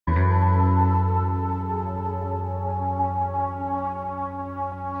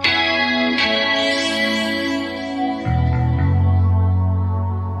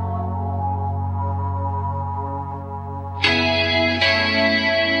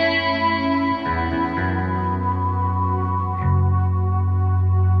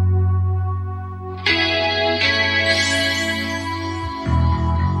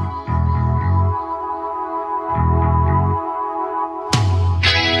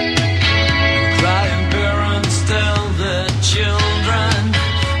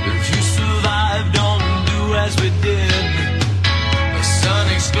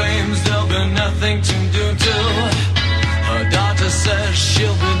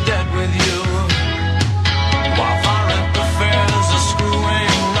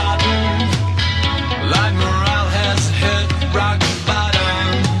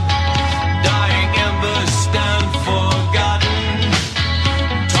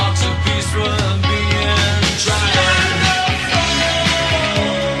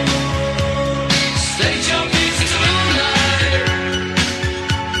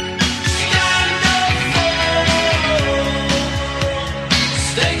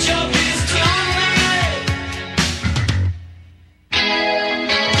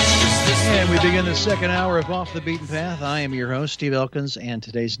the second hour of Off the Beaten Path. I am your host, Steve Elkins, and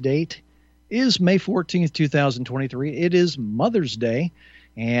today's date is May 14th, 2023. It is Mother's Day,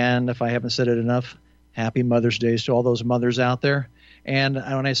 and if I haven't said it enough, happy Mother's Day to all those mothers out there. And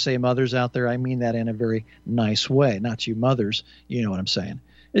when I say mothers out there, I mean that in a very nice way, not you mothers. You know what I'm saying.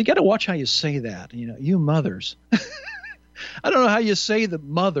 You got to watch how you say that. You know, you mothers. I don't know how you say the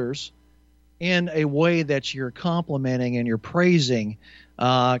mothers in a way that you're complimenting and you're praising,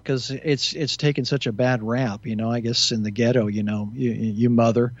 because it's taken such a bad rap, you know, I guess in the ghetto, you know, you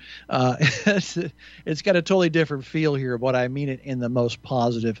mother. It's got a totally different feel here, but I mean it in the most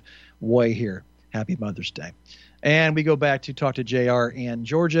positive way here. Happy Mother's Day. And we go back to talk to JR in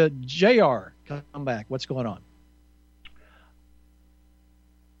Georgia. JR, come back. What's going on?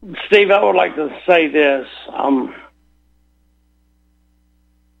 Steve, I would like to say this.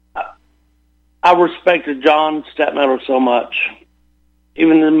 I respected John Stepmiller so much,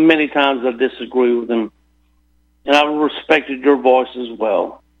 even the many times I disagree with him. And I respected your voice as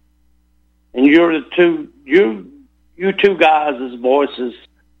well. And you're you two guys' voices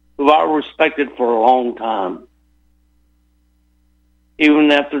who I respected for a long time.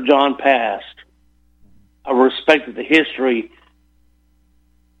 Even after John passed, I respected the history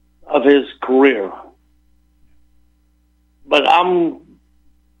of his career. But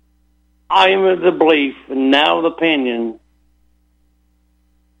I am of the belief, and now of the opinion,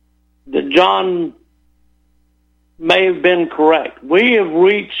 that John may have been correct. We have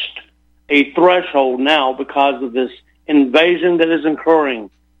reached a threshold now because of this invasion that is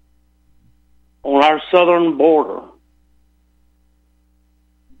occurring on our southern border.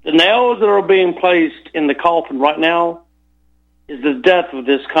 The nails that are being placed in the coffin right now is the death of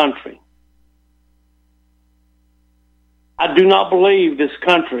this country. I do not believe this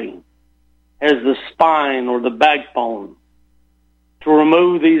country has the spine or the backbone to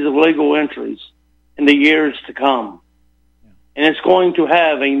remove these illegal entries in the years to come. And it's going to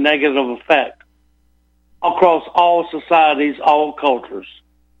have a negative effect across all societies, all cultures.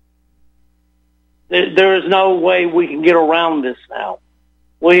 There is no way we can get around this now.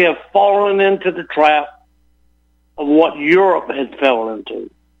 We have fallen into the trap of what Europe had fallen into.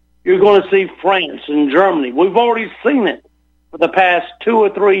 You're going to see France and Germany. We've already seen it for the past 2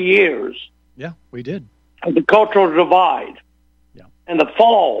 or 3 years. Yeah, we did. Of the cultural divide. Yeah. And the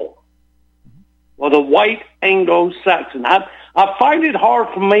fall of the white Anglo-Saxon. I find it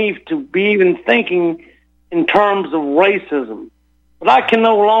hard for me to be even thinking in terms of racism, but I can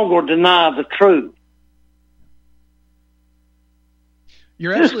no longer deny the truth.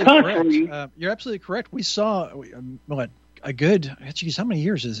 You're absolutely correct. You're absolutely correct. We saw how many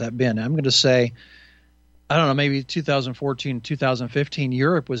years has that been? I'm going to say, I don't know, maybe 2014, 2015,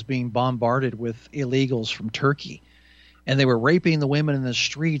 Europe was being bombarded with illegals from Turkey, and they were raping the women in the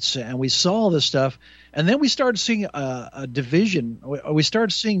streets, and we saw all this stuff. And then we started seeing a division. We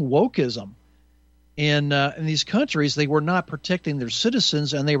started seeing wokeism in these countries. They were not protecting their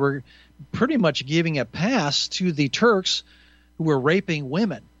citizens, and they were pretty much giving a pass to the Turks who were raping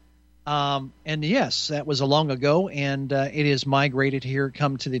women. And yes, that was a long ago, and it has migrated here,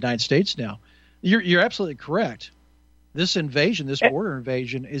 come to the United States now. You're absolutely correct. This invasion, this border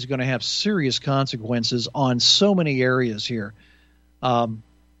invasion, is going to have serious consequences on so many areas here.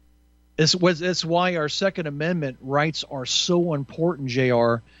 It's why our Second Amendment rights are so important,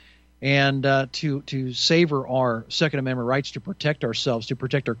 JR, and to savor our Second Amendment rights to protect ourselves, to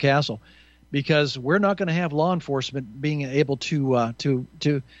protect our castle, because we're not going to have law enforcement being able to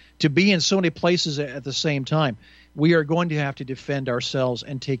be in so many places at the same time. We are going to have to defend ourselves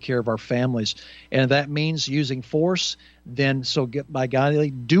and take care of our families. And that means using force. Then, by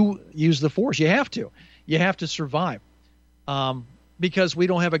golly, do use the force. You have to. You have to survive. Because we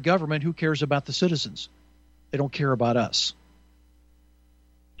don't have a government who cares about the citizens. They don't care about us.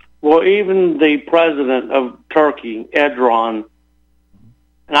 Well, even the president of Turkey, Erdogan,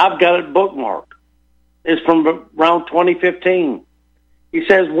 and I've got it bookmarked, it's from around 2015. He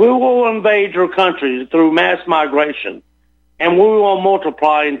says, we will invade your countries through mass migration, and we will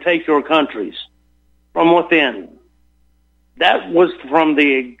multiply and take your countries from within. That was from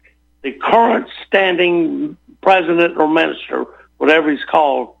the current standing president or minister, whatever he's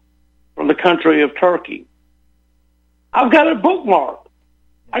called, from the country of Turkey. I've got it bookmarked.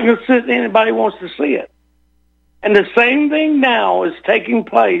 I can sit, anybody wants to see it. And the same thing now is taking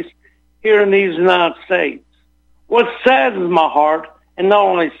place here in these United States. What saddens my heart, and not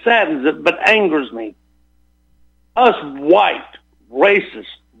only saddens it, but angers me, us white, racist,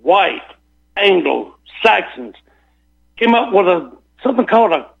 white, Anglo-Saxons came up with something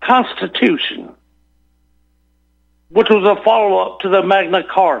called a Constitution, which was a follow-up to the Magna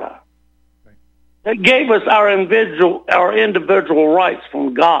Carta. Right. that gave us our individual rights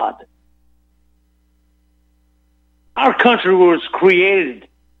from God. Our country was created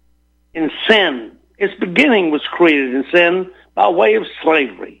in sin. Its beginning was created in sin by way of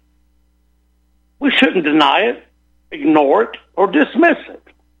slavery. We shouldn't deny it, ignore it, or dismiss it.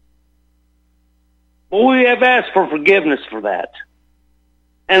 But we have asked for forgiveness for that.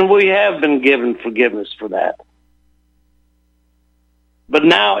 And we have been given forgiveness for that. But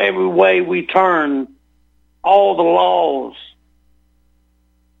now every way we turn, all the laws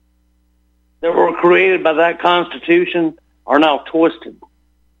that were created by that Constitution are now twisted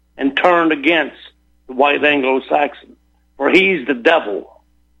and turned against the white Anglo-Saxon. For he's the devil.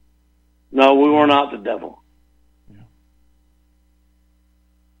 No, we were not the devil. Yeah.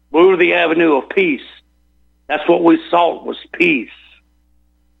 We were the avenue of peace. That's what we sought, was peace.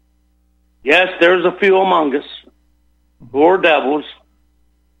 Yes, there's a few among us who are devils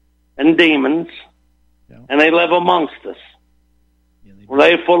and demons, and they live amongst us. Yeah,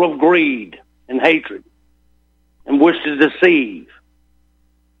 they're full of greed and hatred and wish to deceive.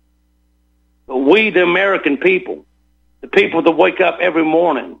 But we, the American people, the people that wake up every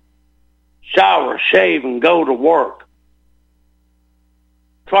morning, shower, shave, and go to work,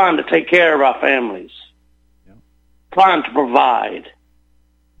 trying to take care of our families, trying to provide.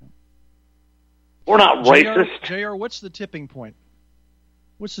 We're not racist. JR, what's the tipping point?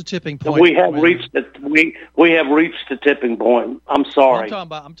 What's the tipping point? We have reached the tipping point. I'm sorry.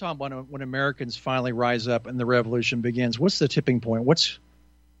 I'm talking about when Americans finally rise up and the revolution begins. What's the tipping point? What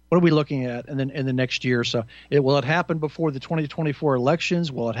are we looking at in the next year or so? Will it happen before the 2024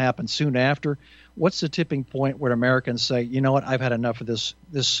 elections? Will it happen soon after? What's the tipping point where Americans say, you know what, I've had enough of this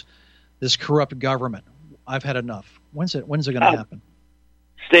corrupt government. I've had enough. When's it going to happen?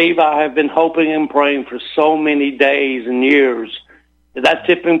 Steve, I have been hoping and praying for so many days and years that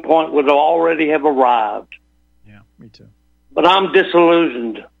tipping point would already have arrived. Yeah, me too. But I'm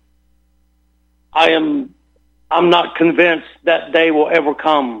disillusioned. I'm not convinced that day will ever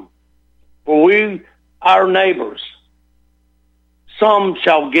come. For our neighbors, some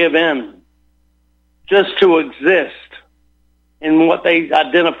shall give in just to exist in what they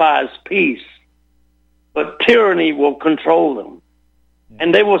identify as peace. But tyranny will control them. Yeah.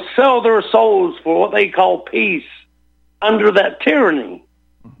 And they will sell their souls for what they call peace under that tyranny.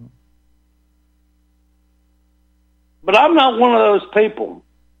 Mm-hmm. But I'm not one of those people.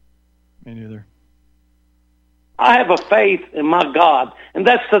 Me neither. I have a faith in my God, and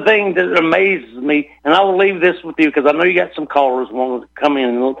that's the thing that amazes me. And I will leave this with you because I know you got some callers wanting to come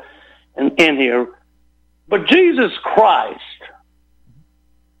in here. But Jesus Christ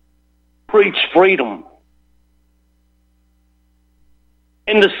preached freedom.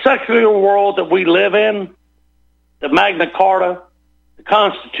 In the secular world that we live in, the Magna Carta, the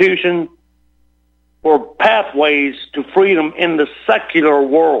Constitution, were pathways to freedom in the secular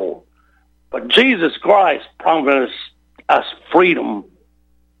world. But Jesus Christ promised us freedom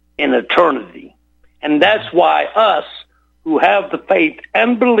in eternity. And that's why us who have the faith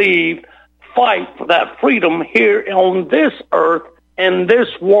and believe fight for that freedom here on this earth and this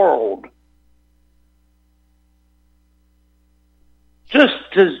world. Just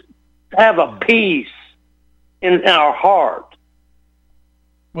to have a peace in our heart.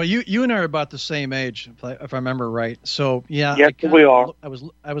 Well, you and I are about the same age, if I remember right. So yeah, yes, we are. I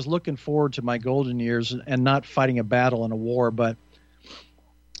was looking forward to my golden years and not fighting a battle in a war. But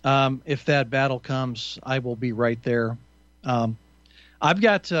if that battle comes, I will be right there. I've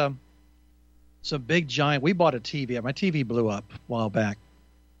got some big giant. We bought a TV. My TV blew up a while back.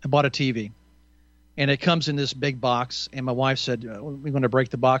 I bought a TV, and it comes in this big box. And my wife said, "We're going to break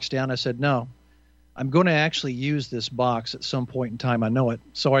the box down." I said, "No. I'm going to actually use this box at some point in time. I know it."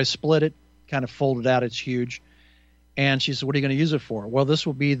 So I split it, kind of folded out. It's huge. And she said, "What are you going to use it for?" Well, this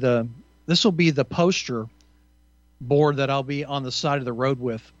will be the poster board that I'll be on the side of the road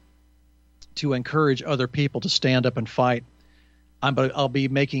with to encourage other people to stand up and fight. I'll be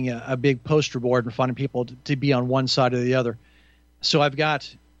making a big poster board and finding people to be on one side or the other. So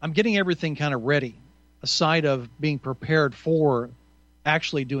I'm getting everything kind of ready, aside of being prepared for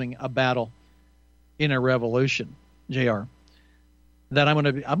actually doing a battle in a revolution, JR, that I'm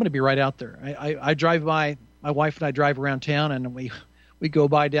going to be right out there. I drive by, my wife and I drive around town, and we go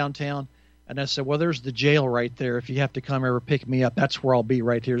by downtown, and I said, well, there's the jail right there. If you have to come ever pick me up, that's where I'll be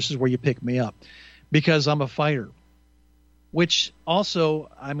right here. This is where you pick me up, because I'm a fighter. Which also,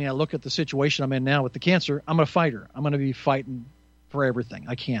 I mean, I look at the situation I'm in now with the cancer. I'm a fighter. I'm going to be fighting for everything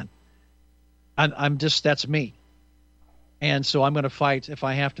I can. That's me. And so I'm going to fight if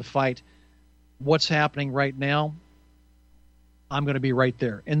I have to fight. What's happening right now, I'm going to be right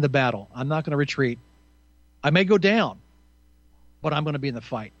there in the battle. I'm not going to retreat. I may go down, but I'm going to be in the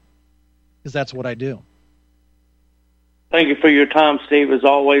fight because that's what I do. Thank you for your time, Steve, as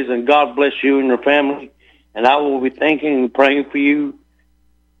always, and God bless you and your family. And I will be thinking and praying for you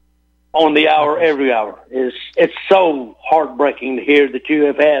on the hour, every hour. It's so heartbreaking to hear that you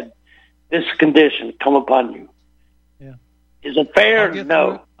have had this condition come upon you. Yeah. Is it fair?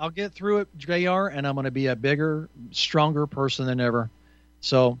 No. I'll get through it, JR, and I'm going to be a bigger, stronger person than ever.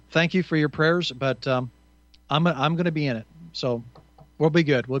 So thank you for your prayers, but I'm going to be in it. So we'll be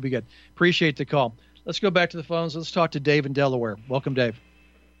good. We'll be good. Appreciate the call. Let's go back to the phones. Let's talk to Dave in Delaware. Welcome, Dave.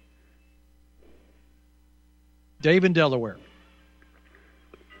 Dave in Delaware.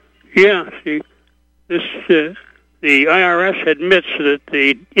 Yeah, see, the IRS admits that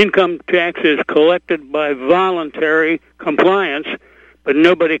the income tax is collected by voluntary compliance, but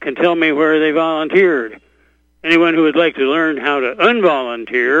nobody can tell me where they volunteered. Anyone who would like to learn how to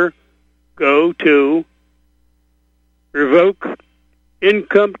unvolunteer, go to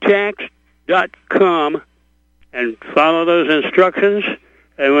revokeincometax.com and follow those instructions,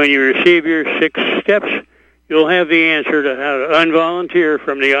 and when you receive your 6 steps, you'll have the answer to how to unvolunteer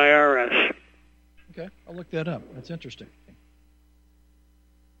from the IRS. Okay, I'll look that up. That's interesting.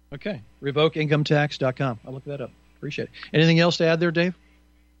 Okay, revokeincometax.com. I'll look that up. Appreciate it. Anything else to add there, Dave?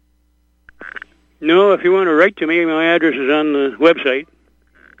 No, if you want to write to me, my address is on the website.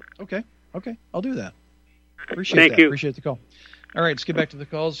 Okay, I'll do that. Thank you. Appreciate the call. All right, let's get back to the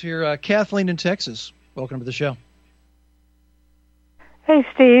calls here. Kathleen in Texas, welcome to the show. Hey,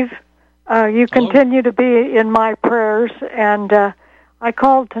 Steve. You continue to be in my prayers, and I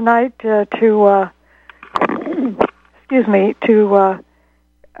called tonight to tell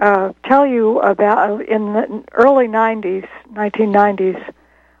you about in the early 1990s,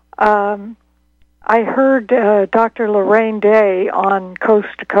 I heard Dr. Lorraine Day on Coast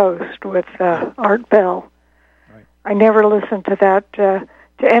to Coast with Art Bell. Right. I never listened to that to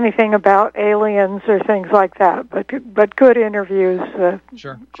anything about aliens or things like that, but good interviews.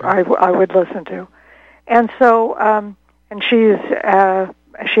 Sure. I would listen to, and so and she has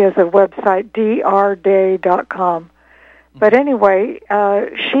a website drday.com. But anyway,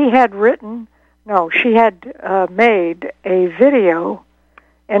 she had made a video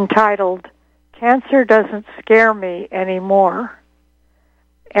entitled "Cancer Doesn't Scare Me Anymore."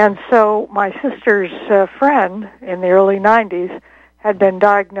 And so my sister's friend in the early 90s had been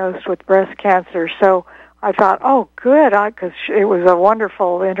diagnosed with breast cancer. So I thought, oh, good, because it was a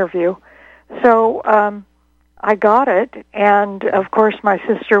wonderful interview. So I got it, and of course my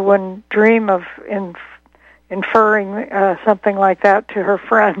sister wouldn't dream of inferring something like that to her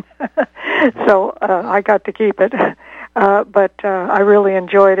friend. So I got to keep it. But I really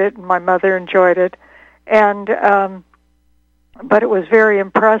enjoyed it, and my mother enjoyed it. And but it was very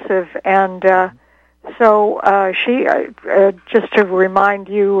impressive. And so she, just to remind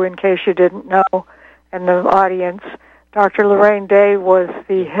you in case you didn't know, and the audience, Dr. Lorraine Day was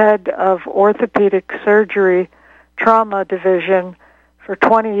the head of orthopedic surgery trauma division for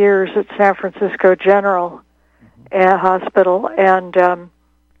 20 years at San Francisco General Hospital, and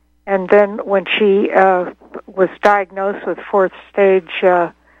then when she was diagnosed with 4th stage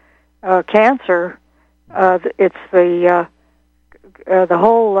cancer, it's the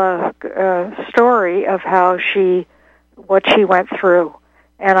whole story of what she went through,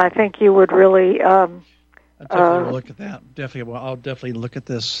 and I think you would really. I'll definitely look at that. Definitely, I'll definitely look at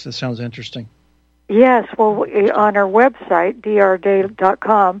this. This sounds interesting. Yes, well, on her website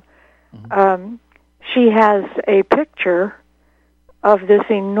drday.com, she has a picture of this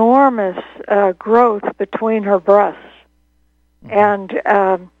enormous growth between her breasts, and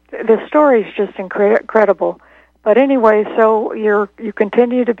the story is just incredible. But anyway, so you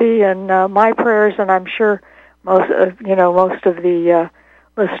continue to be in my prayers, and I'm sure most of the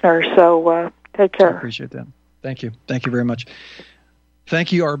listeners. So take care. I appreciate that. Thank you. Thank you very much.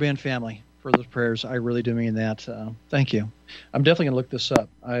 Thank you, our band family, for those prayers. I really do mean that. Thank you. I'm definitely going to look this up.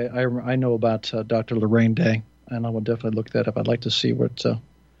 I know about Dr. Lorraine Day, and I will definitely look that up. I'd like to see what's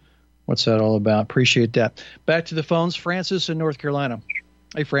that all about. Appreciate that. Back to the phones. Francis in North Carolina.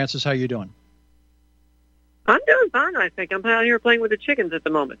 Hey, Francis, how you doing? I'm doing fine, I think. I'm out here playing with the chickens at the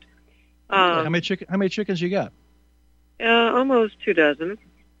moment. How many chickens you got? Almost 24.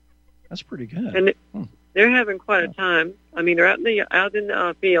 That's pretty good. And they're having quite a time. I mean, they're out in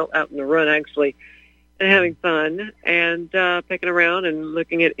the field, out in the run, actually, and having fun and picking around and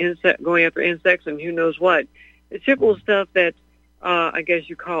looking at going after insects and who knows what. It's simple stuff that I guess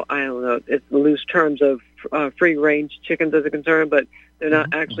you call, I don't know, it's the loose terms of free-range chickens as a concern, but they're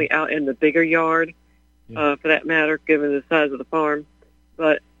not actually out in the bigger yard. for that matter, given the size of the farm.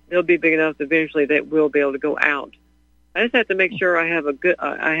 But they'll be big enough eventually that we'll be able to go out. I just have to make sure I have a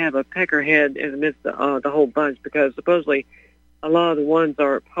peckerhead in the midst of the whole bunch, because supposedly a lot of the ones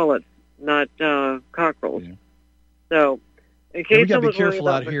are pullets, not cockerels. Yeah. So, in case we got to be careful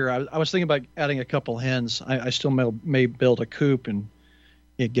out here. I was thinking about adding a couple hens. I still may build a coop and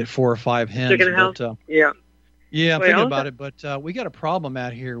get 4 or 5 hens. Chicken house? Yeah. Yeah, I'm thinking about it, but we got a problem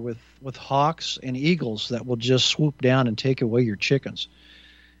out here with hawks and eagles that will just swoop down and take away your chickens.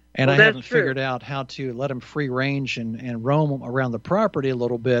 And I haven't figured out how to let them free range and roam around the property a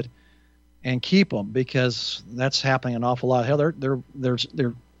little bit and keep them, because that's happening an awful lot. Hell,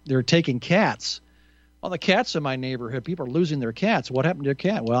 they're taking cats. All the cats in my neighborhood, people are losing their cats. What happened to your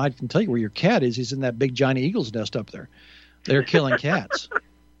cat? Well, I can tell you where your cat is. He's in that big giant eagle's nest up there. They're killing cats.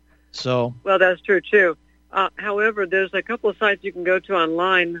 So. Well, that's true too. However, there's a couple of sites you can go to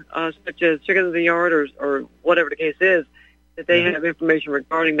online, such as Chicken of the Yard or whatever the case is, that they have information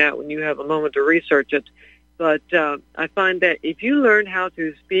regarding that when you have a moment to research it. But I find that if you learn how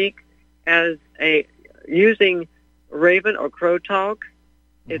to speak using raven or crow talk,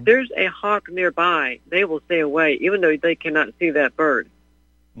 if there's a hawk nearby, they will stay away, even though they cannot see that bird.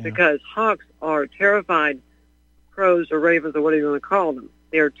 Yeah. Because hawks are terrified crows or ravens or whatever you want to call them.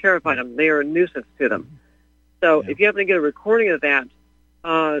 They are terrified of them. They are a nuisance to them. So if you happen to get a recording of that,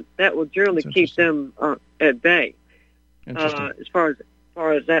 that will generally keep them at bay. As far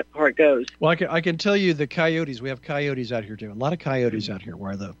as that part goes. Well, I can tell you the coyotes. We have coyotes out here too. A lot of coyotes out here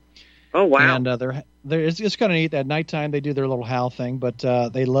where I live. Oh wow! And it's kind of neat. At nighttime they do their little howl thing, but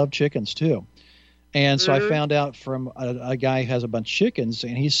they love chickens too. And so I found out from a guy who has a bunch of chickens,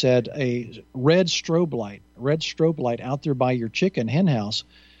 and he said a red strobe light out there by your chicken hen house,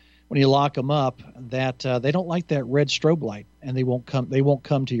 when you lock them up, that they don't like that red strobe light, and they won't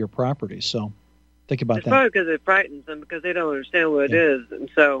come to your property. So think about that. It's probably because it frightens them, because they don't understand what it is, and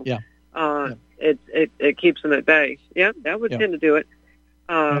so it keeps them at bay. Yeah, that would tend to do it,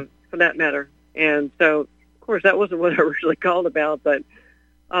 for that matter. And so, of course, that wasn't what I originally called about, but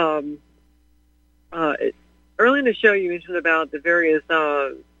early in the show you mentioned about the various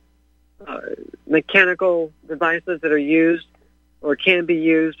mechanical devices that are used or can be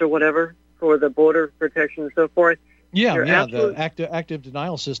used or whatever for the border protection and so forth. Yeah. The active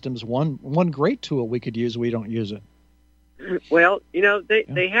denial system is one great tool we could use. We don't use it. Well,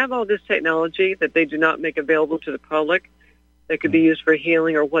 they have all this technology that they do not make available to the public that could be used for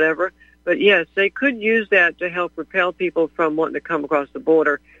healing or whatever. But yes, they could use that to help repel people from wanting to come across the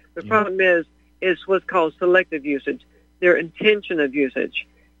border. The problem is what's called selective usage, their intention of usage.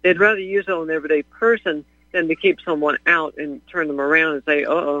 They'd rather use it on an everyday person than to keep someone out and turn them around and say,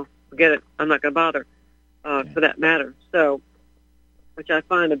 forget it, I'm not going to bother, for that matter. So, which I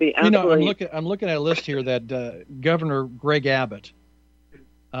find to be absolutely... I'm looking at a list here that Governor Greg Abbott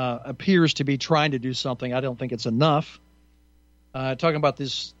appears to be trying to do something. I don't think it's enough. Talking about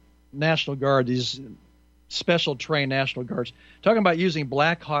this National Guard, these special trained National Guards, talking about using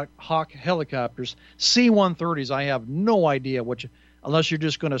Black Hawk helicopters, C-130s. I have no idea unless you're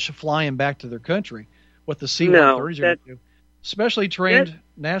just going to fly them back to their country, what the C-130s are going to do. Specially trained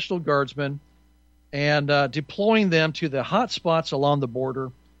National Guardsmen, and deploying them to the hot spots along the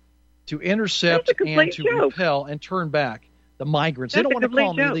border to intercept and to repel and turn back the migrants. They don't want to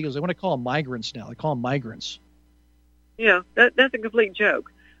call them illegals. They want to call them migrants now. They call them migrants. Yeah, that's a complete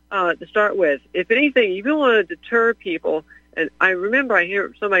joke. To start with, if anything, if you want to deter people, and I remember I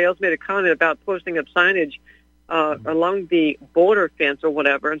hear somebody else made a comment about posting up signage along the border fence or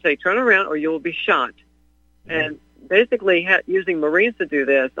whatever and say, turn around or you will be shot. And basically using Marines to do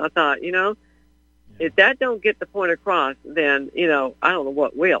this, I thought, if that don't get the point across, then, I don't know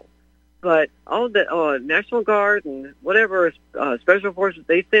what will. But all the National Guard and whatever special forces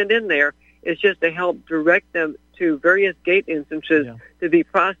they send in there is just to help direct them to various gate instances to be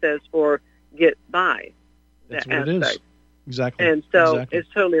processed for get by. That's what it is. Exactly. And so it's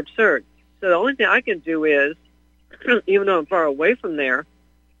totally absurd. So the only thing I can do is, even though I'm far away from there,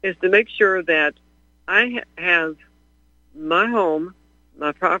 is to make sure that I have my home,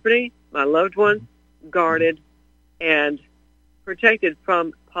 my property, my loved ones guarded and protected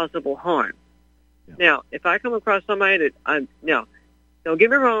from possible harm. Yeah. Now, if I come across somebody that don't get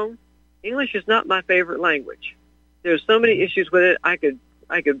me wrong, English is not my favorite language. There's so many issues with it. I could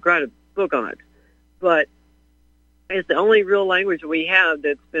write a book on it, but it's the only real language we have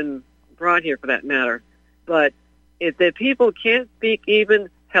that's been brought here, for that matter. But if the people can't speak even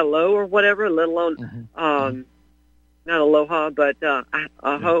hello or whatever, let alone not aloha, but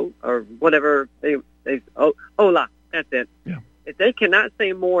aho or whatever hola. That's it. Yeah. If they cannot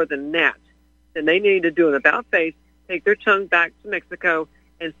say more than that, then they need to do an about-face, take their tongue back to Mexico,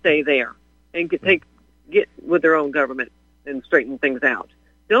 and stay there, and get with their own government and straighten things out.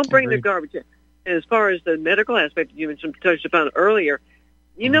 Don't bring the garbage in. And as far as the medical aspect you mentioned, touched upon earlier,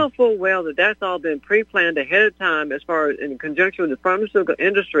 you know full well that that's all been pre-planned ahead of time as far as in conjunction with the pharmaceutical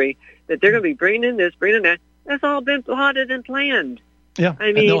industry, that they're going to be bringing in this, bringing in that. That's all been plotted and planned. Yeah,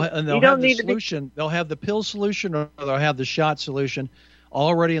 I mean, they'll you don't have the need solution. They'll have the pill solution, or they'll have the shot solution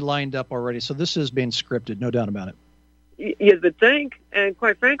already lined up already. So this is being scripted, no doubt about it. You would think, and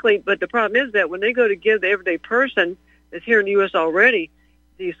quite frankly, but the problem is that when they go to give the everyday person that's here in the U.S. already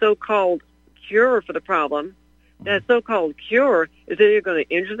the so-called cure for the problem, that so-called cure is either going to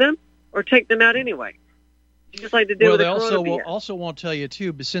injure them or take them out anyway. Just like to do with the coronavirus. They also won't tell you,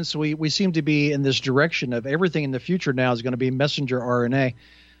 too, but since we seem to be in this direction of everything in the future now is going to be messenger RNA,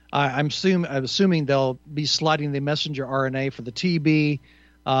 I'm assuming they'll be sliding the messenger RNA for the TB,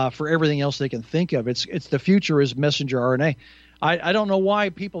 for everything else they can think of. It's the future is messenger RNA. I don't know why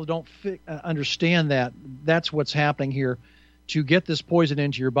people don't understand that. That's what's happening here to get this poison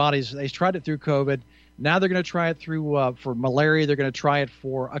into your bodies. They tried it through COVID. Now they're going to try it through for malaria. They're going to try it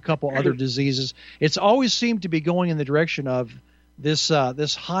for a couple other diseases. It's always seemed to be going in the direction of this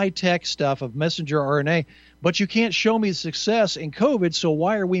high-tech stuff of messenger RNA, but you can't show me success in COVID, so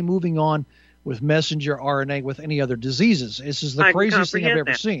why are we moving on with messenger RNA with any other diseases? This is the craziest thing I've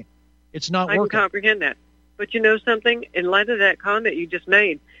ever seen. It's not working. I can comprehend that. But you know something? In light of that comment you just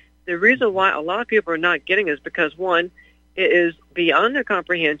made, the reason why a lot of people are not getting it is because, one, it is beyond their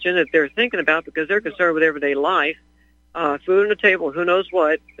comprehension that they're thinking about because they're concerned with everyday life, food on the table, who knows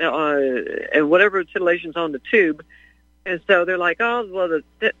what, and whatever titillation's on the tube. And so they're like, oh, well,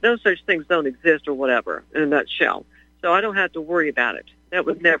 those such things don't exist or whatever, in a nutshell. So I don't have to worry about it. That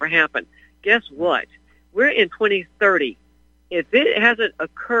would never happen. Guess what? We're in 2030. If it hasn't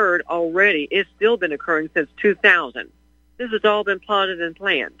occurred already, it's still been occurring since 2000. This has all been plotted and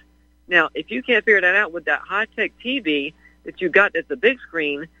planned. Now, if you can't figure that out with that high-tech TV that you got at the big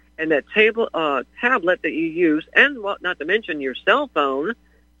screen and that tablet that you use, and not to mention your cell phone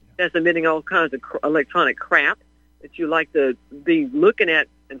that's emitting all kinds of electronic crap that you like to be looking at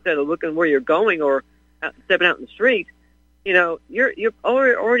instead of looking where you're going or stepping out in the street, you know, you're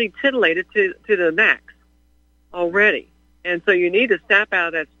already titillated to the max already. And so you need to snap out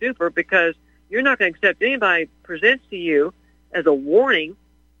of that stupor because you're not going to accept anybody presents to you as a warning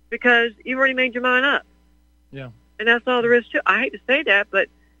because you've already made your mind up. Yeah. And that's all there is to it. I hate to say that, but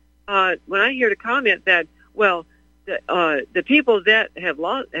when I hear the comment that, well, the people that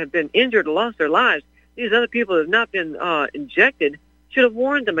have been injured or lost their lives, these other people that have not been injected should have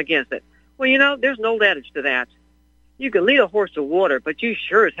warned them against it. Well, you know, there's an old adage to that. You can lead a horse to water, but you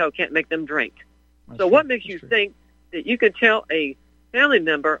sure as hell can't make them drink. So what makes you think that you can tell a family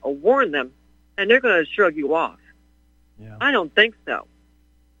member or warn them and they're going to shrug you off? Yeah. I don't think so.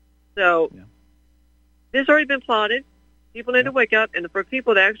 So this has already been plotted. People need to wake up. And for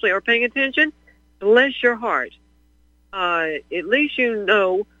people that actually are paying attention, bless your heart. At least you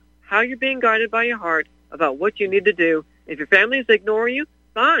know how you're being guided by your heart about what you need to do. If your family is ignoring you,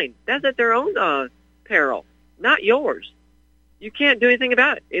 fine. That's at their own peril, not yours. You can't do anything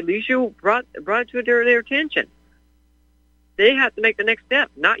about it. At least you brought it to their attention. They have to make the next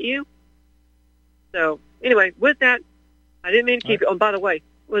step, not you. So anyway, with that, I didn't mean to keep it. Oh, by the way,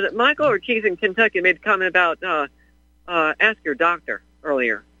 was it Michael or Keith in Kentucky made a comment about ask your doctor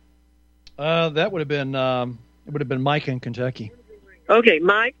earlier? That would have been Mike in Kentucky. Okay,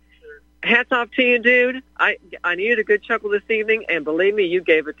 Mike. Hats off to you, dude. I needed a good chuckle this evening, and believe me, you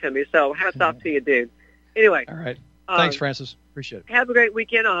gave it to me. So hats off to you, dude. Anyway. All right. Thanks, Francis. Appreciate it. Have a great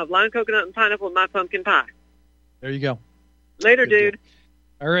weekend. I'll have lime coconut and pineapple with my pumpkin pie. There you go. Later, dude.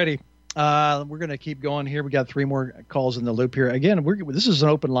 All righty. We're going to keep going here. We got 3 more calls in the loop here. Again, this is an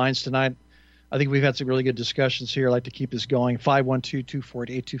open lines tonight. I think we've had some really good discussions here. I'd like to keep this going.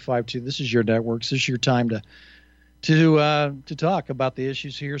 512-248-8252. This is your networks. This is your time to talk about the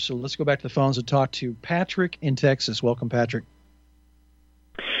issues here. So let's go back to the phones and talk to Patrick in Texas. Welcome, Patrick.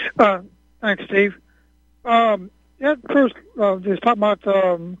 Thanks, Steve. First, just talking about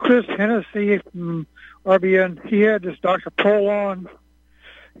Chris Hennessy from RBN. He had this Dr. Polon.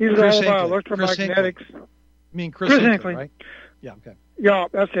 He was all about electromagnetics. You mean Chris Hinckley, right? Yeah, okay. Yeah,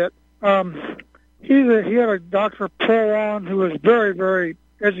 that's it. He had a Dr. Polon who was very, very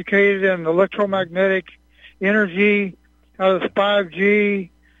educated in electromagnetic energy, how does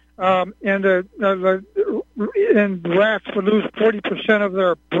 5G, and rats would lose 40%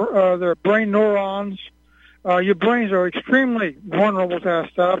 of their brain neurons. Your brains are extremely vulnerable to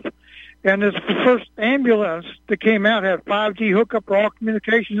that stuff. And this the first ambulance that came out had 5G hookup for all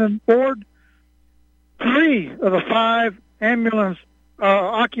communications on board. 3 of the 5 ambulance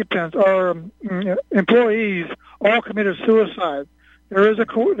occupants or employees all committed suicide. There is a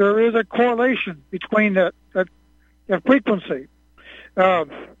correlation between that frequency. So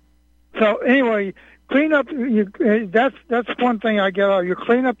anyway, clean up. That's one thing I get out. You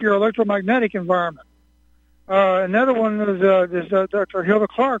clean up your electromagnetic environment. Another one is Dr. Hilda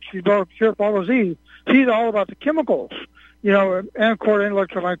Clark. She's both Sheriff all these. She's all about the chemicals, and coordinated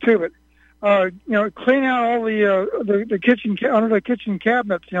electromagnetic too. But clean out all the kitchen under the kitchen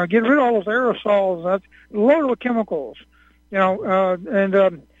cabinets. Get rid of all those aerosols. That's loaded with chemicals. If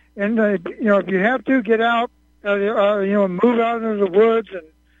you have to get out, move out into the woods. And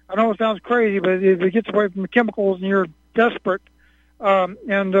I know it sounds crazy, but if it gets away from the chemicals and you're desperate, and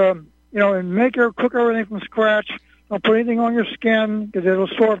make her cook everything from scratch. Don't put anything on your skin because it'll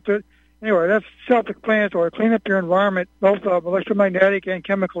absorb it. Anyway, that's self-explanatory. Clean up your environment, both electromagnetic and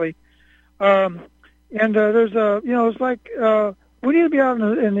chemically. There's it's like we need to be out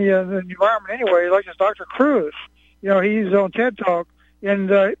in the environment anyway. Like this Dr. Cruz, he's on TED Talk, and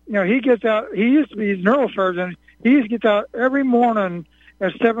he gets out. He used to be a neurosurgeon. He used to get out every morning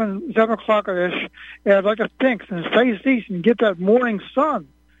at 7 o'clock-ish, and like a sphinx, and face east, and get that morning sun,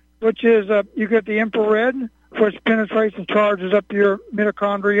 which is you get the infrared, which penetrates and charges up your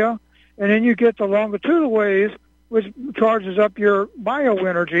mitochondria, and then you get the longitudinal waves, which charges up your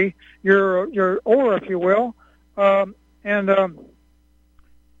bioenergy, your aura, if you will, that's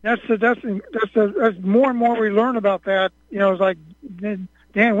more and more we learn about that. It's like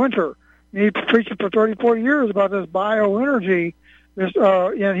Dan Winter. He's preaching for 30, 40 years about this bioenergy. This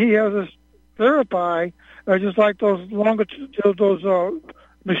and he has this therapy, just like those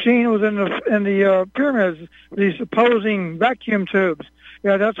machine was in the pyramids, these opposing vacuum tubes.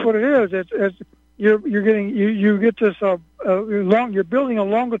 Yeah, that's what it is. It's you're getting you get this you're building a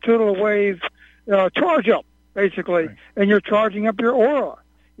longitudinal wave charge up basically, right. And you're charging up your aura.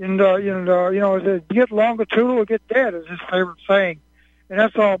 And as you get longitudinal, or get dead is his favorite saying. And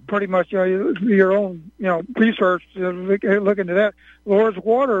that's all pretty much your own research. Look into that. Lord's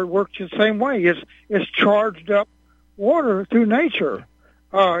water works the same way. It's charged up water through nature.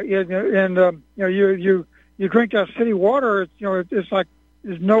 You drink that city water. It's like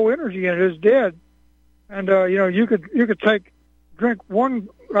there's no energy in it. It's dead. And you could drink one,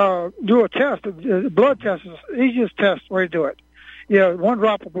 do a test. A blood test is the easiest test way to do it. One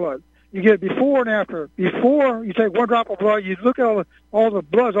drop of blood. You get before and after. Before you take one drop of blood, you look at all the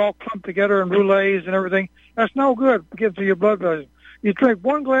blood's all clumped together in roulettes and everything. That's no good to get to your blood vessels. You drink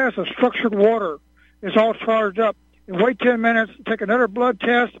one glass of structured water. It's all charged up. And wait 10 minutes, take another blood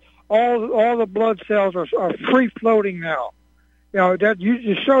test. All the blood cells are free floating now. That you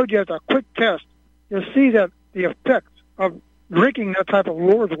just showed you at a quick test. You'll see that the effect of drinking that type of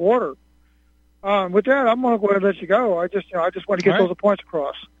Lord's water. With that, I'm going to go ahead and let you go. I just want to get those points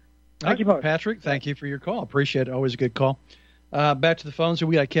across. Thank you much. Patrick, thank you for your call. Appreciate it. Always a good call. Back to the phones. So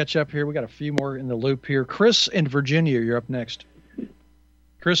we got to catch up here. We got a few more in the loop here. Chris in Virginia, you're up next.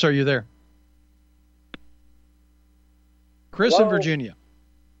 Chris, are you there? Chris in Virginia.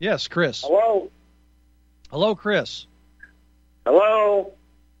 Yes, Chris. Hello. Hello, Chris. Hello.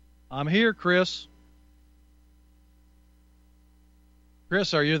 I'm here, Chris.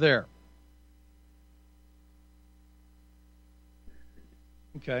 Chris, are you there?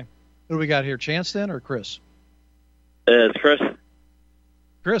 Okay. Who do we got here, Chance then or Chris? It's Chris.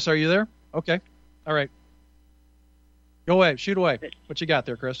 Chris, are you there? Okay. All right. Go away. Shoot away. What you got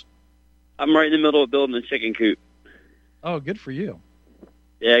there, Chris? I'm right in the middle of building a chicken coop. Oh, good for you.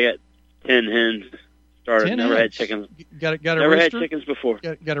 Yeah, I got 10 hens started. 10 Never hens. Had chickens. Got a Never rooster? had chickens before.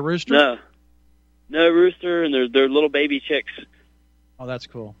 Got a rooster? No rooster, and they're little baby chicks. Oh, that's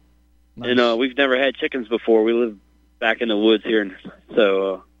cool. Nice. And we've never had chickens before. We live back in the woods here, and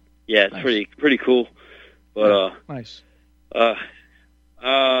so yeah, it's nice. pretty cool. But nice.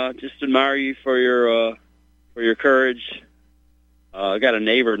 Just admire you for your courage. I got a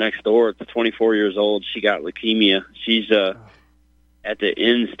neighbor next door. It's 24 years old. She got leukemia. She's at the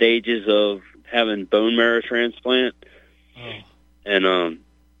end stages of having bone marrow transplant, and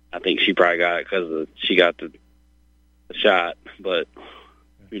I think she probably got it because she got the shot, but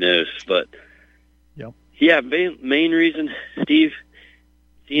who knows? But yep. Yeah, main reason, Steve,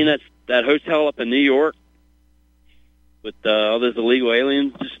 seeing that hotel up in New York with all those illegal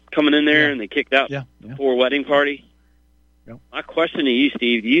aliens just coming in there, and they kicked out the poor wedding party. Yep. My question to you,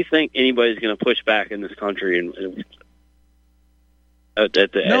 Steve, do you think anybody's going to push back in this country and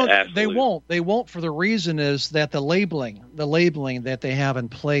They won't. They won't, for the reason is that the labeling that they have in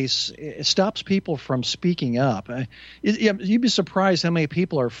place, it stops people from speaking up. You'd be surprised how many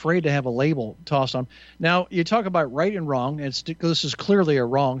people are afraid to have a label tossed on. Now, you talk about right and wrong. This is clearly a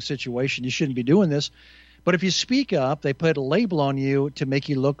wrong situation. You shouldn't be doing this. But if you speak up, they put a label on you to make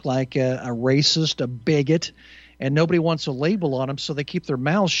you look like a racist, a bigot, and nobody wants a label on them, so they keep their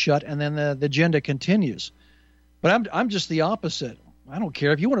mouths shut, and then the agenda continues. But I'm just the opposite. I don't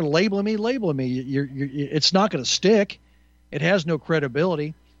care. If you want to label me, label me. It's not going to stick. It has no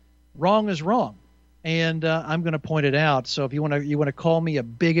credibility. Wrong is wrong, and I'm going to point it out. So if you want to call me a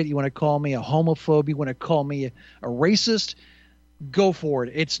bigot, you want to call me a homophobe, you want to call me a racist, go for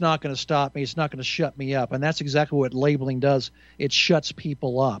it. It's not going to stop me. It's not going to shut me up, and that's exactly what labeling does. It shuts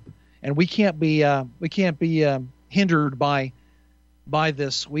people up, and we can't be hindered by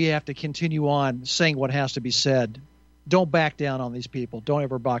this. We have to continue on saying what has to be said. Don't back down on these people. Don't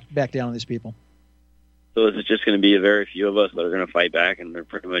ever back down on these people. So is it just going to be a very few of us that are going to fight back, and they're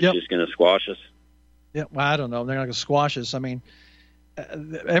pretty much just going to squash us? Yeah, well, I don't know. They're not going to squash us. I mean,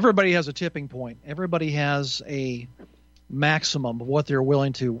 everybody has a tipping point. Everybody has a maximum of what they're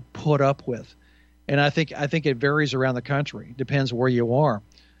willing to put up with, and I think it varies around the country. Depends where you are.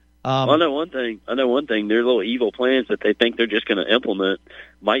 I know one thing. Their little evil plans that they think they're just going to implement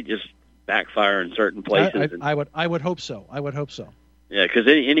might just backfire in certain places. I would hope so. I would hope so. Yeah, because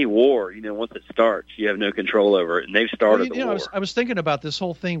any war, once it starts, you have no control over it, and they've started the war. I was thinking about this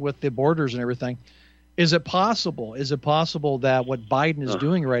whole thing with the borders and everything. Is it possible? That what Biden is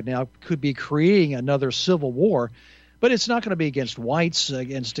doing right now could be creating another civil war? But it's not going to be against whites,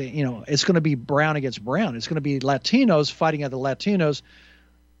 it's going to be brown against brown. It's going to be Latinos fighting other Latinos,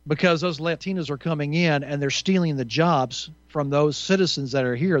 because those Latinos are coming in and they're stealing the jobs from those citizens that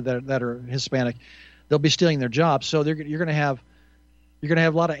are here that are Hispanic. They'll be stealing their jobs. So you're going to have a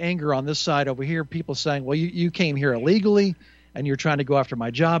lot of anger on this side over here. People saying, well, you came here illegally and you're trying to go after my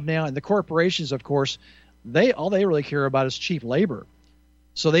job now. And the corporations, of course, all they really care about is cheap labor.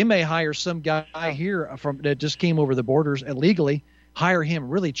 So they may hire some guy here that just came over the borders illegally, hire him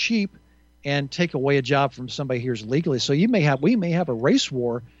really cheap, and take away a job from somebody here legally. So we may have a race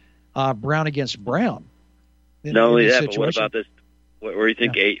war, brown against brown. Not only that, but what about this? Where do you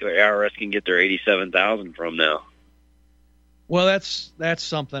think IRS can get their $87,000 from now? Well, that's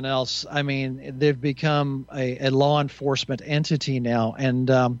something else. I mean, they've become a law enforcement entity now,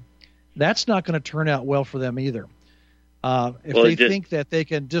 and that's not going to turn out well for them either. If they think that they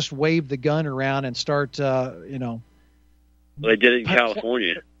can just wave the gun around and start, Well, they did it in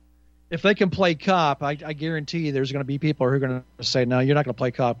California. If they can play cop, I guarantee you there's going to be people who are going to say, no, you're not going to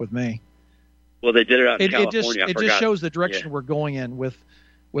play cop with me. Well, they did it out in California. It just shows the direction we're going in with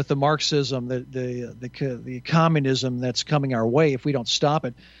the Marxism, the communism that's coming our way if we don't stop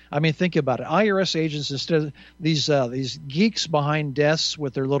it. I mean, think about it. IRS agents, instead of these geeks behind desks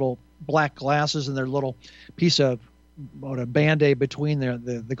with their little black glasses and their little piece of a Band-Aid between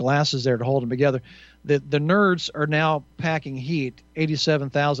the glasses there to hold them together. The nerds are now packing heat.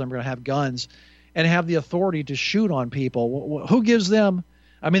 87,000 are going to have guns and have the authority to shoot on people. Who gives them?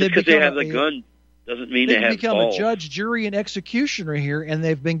 I mean, because they have the gun doesn't mean they have become balls. A judge, jury, and executioner here, and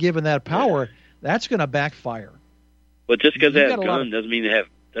they've been given that power. Yeah. That's going to backfire. But just because they have a gun doesn't mean they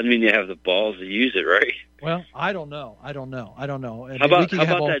have the balls to use it, right? Well, I don't know. How about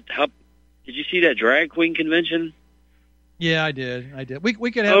that? Did you see that drag queen convention? Yeah, I did.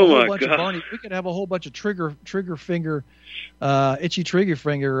 We could have a whole bunch of Barney. We could have a whole bunch of trigger finger, itchy trigger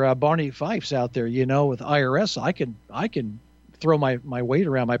finger Barney Fifes out there. With IRS, I can throw my weight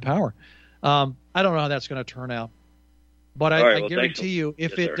around, my power. I don't know how that's going to turn out, but I guarantee you,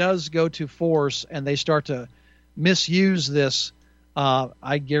 if it does go to force and they start to misuse this,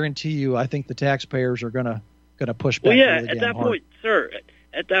 I guarantee you, I think the taxpayers are going to push back. Well, yeah, really at that hard. point, sir.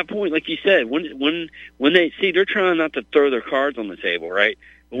 At that point, like you said, when they see, they're trying not to throw their cards on the table, right?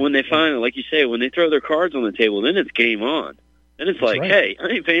 But when they finally, like you say, when they throw their cards on the table, then it's game on. Then it's like, hey, I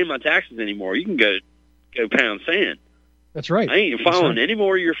ain't paying my taxes anymore. You can go pound sand. That's right. I ain't following any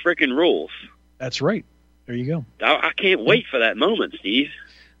more of your freaking rules. That's right. There you go. I can't wait for that moment, Steve.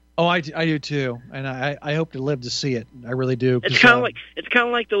 Oh, I do too, and I hope to live to see it. I really do. It's kind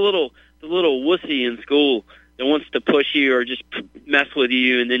of like the little wussy in school that wants to push you or just mess with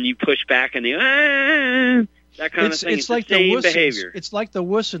you, and then you push back and that kind of thing. It's like the same behavior. It's like the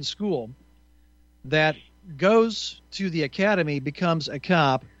wuss in school that goes to the academy, becomes a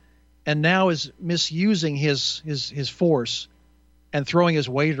cop, and now is misusing his force and throwing his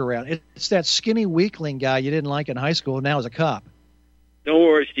weight around. It's that skinny weakling guy you didn't like in high school, now is a cop. Don't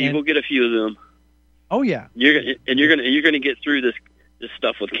worry, Steve. We'll get a few of them. Oh yeah. You're gonna get through this this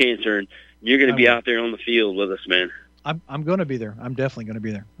stuff with cancer, and you're going to be out there on the field with us, man. I'm going to be there. I'm definitely going to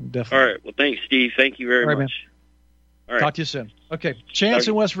be there. All right. Well, thanks, Steve. Thank you very much. Man. All right. Talk to you soon. Okay. Chance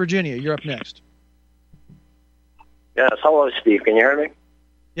in West Virginia, you're up next. Yes. Hello, Steve. Can you hear me?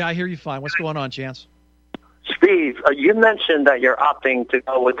 Yeah, I hear you fine. What's going on, Chance? Steve, you mentioned that you're opting to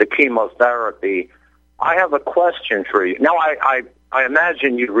go with the chemotherapy. I have a question for you. Now, I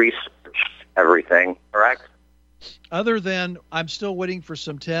imagine you researched everything, correct? Other than I'm still waiting for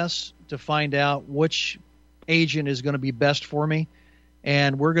some tests to find out which agent is going to be best for me.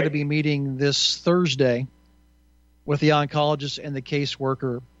 And we're going to be meeting this Thursday with the oncologist and the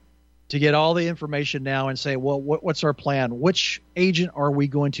caseworker to get all the information now and say, well, what's our plan? Which agent are we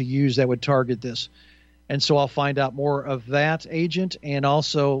going to use that would target this? And so I'll find out more of that agent and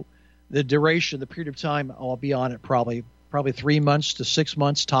also the duration, the period of time I'll be on it, probably 3 months to 6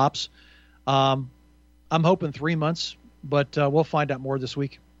 months tops. I'm hoping 3 months, but we'll find out more this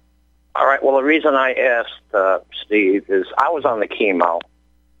week. All right. Well, the reason I asked, Steve, is I was on the chemo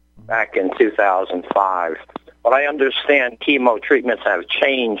back in 2005, but I understand chemo treatments have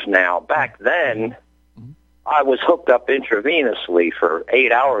changed now. Back then, I was hooked up intravenously for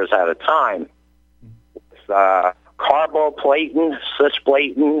 8 hours at a time with carboplatin,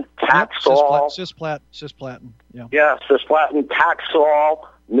 cisplatin, Taxol. Cisplatin. Yeah. Yeah, cisplatin, Taxol,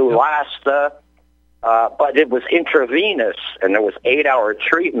 Neulasta. But it was intravenous, and there was 8-hour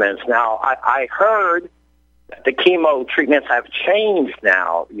treatments. Now, I heard that the chemo treatments have changed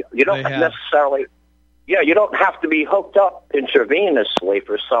now. You don't necessarily, you don't have to be hooked up intravenously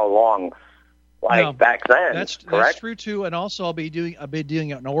for so long like back then. That's true too. And also, I'll be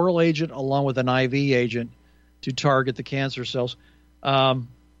doing an oral agent along with an IV agent to target the cancer cells. And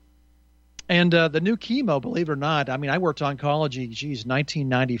the new chemo, believe it or not, I mean, I worked oncology,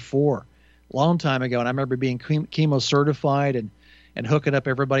 1994. Long time ago, and I remember being chemo certified and hooking up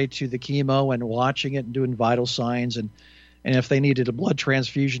everybody to the chemo and watching it and doing vital signs, and if they needed a blood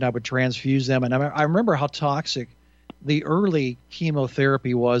transfusion, I would transfuse them. And I remember how toxic the early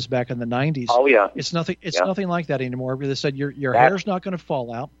chemotherapy was back in the 90s. Oh yeah, it's nothing like that anymore. They said your hair's not going to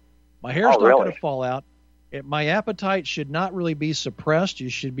fall out. My hair's not going to fall out. My appetite should not really be suppressed. You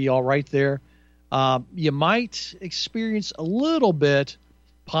should be all right there. You might experience a little bit.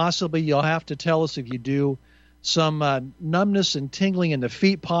 Possibly you'll have to tell us if you do some numbness and tingling in the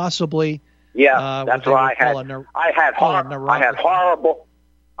feet, possibly. Yeah, that's what I had. I had horrible.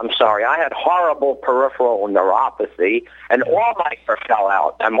 I'm sorry. I had horrible peripheral neuropathy, and all my hair fell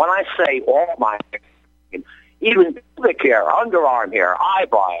out. And when I say all my hair, even pubic hair, underarm hair,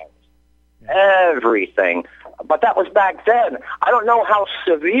 eyebrows, everything. But that was back then. I don't know how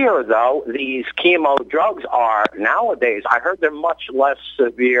severe, though, these chemo drugs are nowadays. I heard they're much less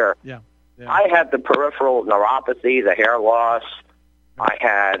severe. Yeah. I had the peripheral neuropathy, the hair loss. I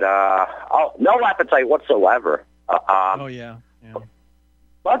had no appetite whatsoever. But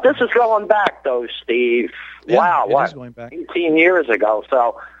this is going back, though, Steve. Yeah, wow, it is going back. 18 years ago.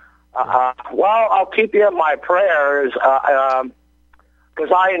 So, well, I'll keep you in my prayers.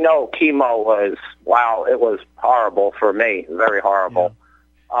 Because I know chemo was, it was horrible for me, very horrible.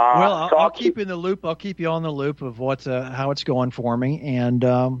 Yeah. Well, I'll keep you in the loop. I'll keep you on the loop of how it's going for me, and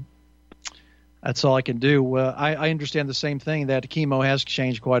that's all I can do. I understand the same thing, that chemo has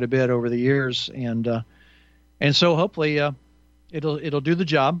changed quite a bit over the years, and so hopefully it'll do the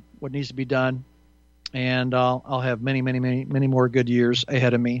job, what needs to be done, and I'll have many more good years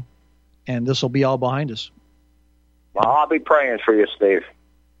ahead of me, and this will be all behind us. Well, I'll be praying for you, Steve.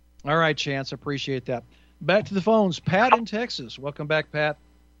 All right, Chance. Appreciate that. Back to the phones. Pat in Texas. Welcome back, Pat.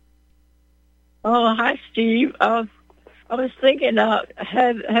 Oh, hi, Steve. I was thinking,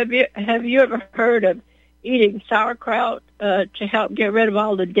 have you ever heard of eating sauerkraut to help get rid of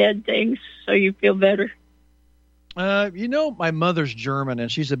all the dead things so you feel better? My mother's German, and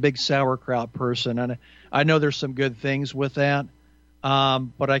she's a big sauerkraut person, and I know there's some good things with that.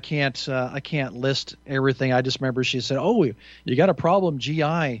 But I can't list everything. I just remember she said, "Oh, you got a problem,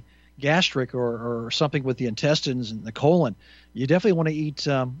 GI, gastric, or something with the intestines and the colon. You definitely want to eat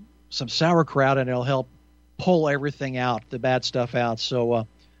some sauerkraut, and it'll help pull everything out, the bad stuff out." So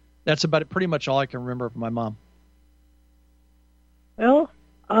that's about it. Pretty much all I can remember from my mom. Well,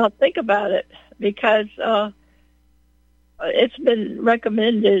 I'll think about it because it's been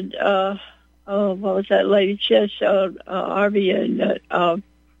recommended. What was that lady? She has Arby and a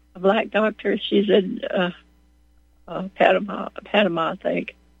black doctor. She's in Panama, I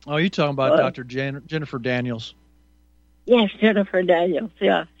think. Oh, you're talking about Dr. Jennifer Daniels. Yes, Jennifer Daniels.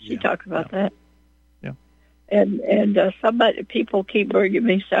 Yeah, she talked about that. Yeah. And people keep bringing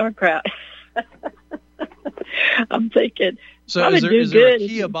me sauerkraut. I'm thinking. So is there a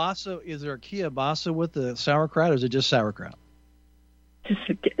kielbasa? Is there a kielbasa with the sauerkraut, or is it just sauerkraut?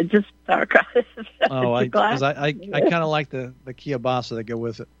 Just sauerkraut. Oh, I kind of like the kielbasa that go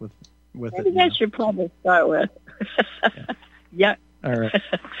with it. Maybe that should probably start with. Yeah. All right.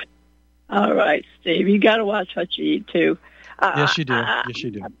 All right, Steve. You got to watch what you eat too. Yes, you do. Yes,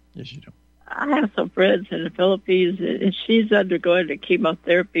 you do. Yes, you do. I have some friends in the Philippines, and she's undergoing the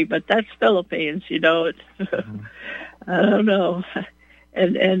chemotherapy, but that's Philippines, you know. Mm-hmm. I don't know,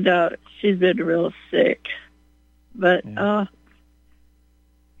 and she's been real sick, but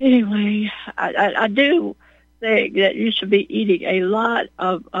anyway, I do think that you should be eating a lot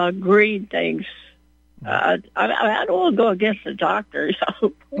of green things. I don't want to go against the doctor.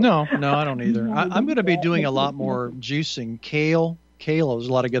 So. No, I don't either. I'm going to be doing a lot more juicing. Kale, there's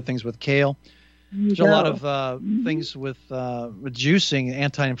a lot of good things with kale. There's a lot of things with juicing,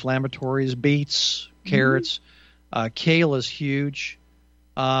 anti-inflammatories, beets, carrots. Kale is huge.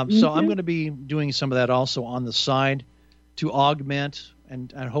 So I'm going to be doing some of that also on the side to augment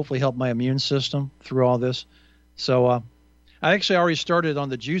and hopefully help my immune system through all this. So I actually already started on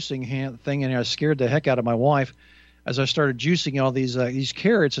the juicing thing, and I scared the heck out of my wife as I started juicing all these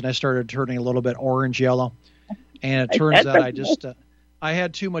carrots, and I started turning a little bit orange yellow. And it turns out I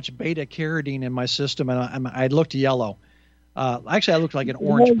had too much beta carotene in my system, and I looked yellow. Actually, I looked like an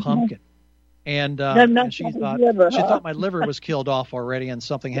orange pumpkin. And she thought my liver was killed off already, and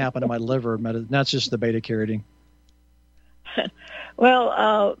something happened to my liver. That's just the beta carotene.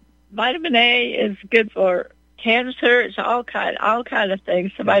 Well, vitamin A is good for cancer. It's all kind of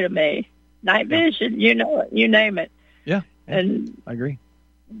things. So vitamin A, night vision, you know it, you name it. Yeah, and I agree.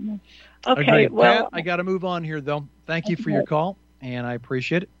 Okay, well, Pat, I got to move on here though. Thank you for your call, and I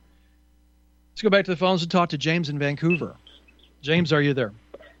appreciate it. Let's go back to the phones and talk to James in Vancouver. James, are you there?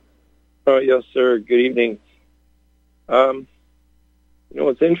 Yes, sir. Good evening.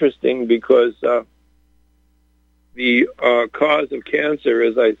 It's interesting because the cause of cancer,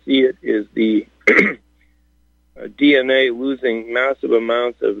 as I see it, is the DNA losing massive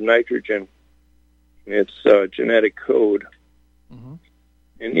amounts of nitrogen in its genetic code. Mm-hmm.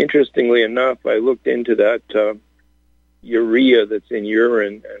 And interestingly enough, I looked into that urea that's in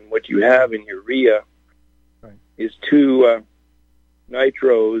urine, and what you have in urea is two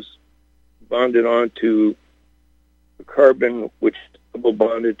nitros bonded onto a carbon, which is double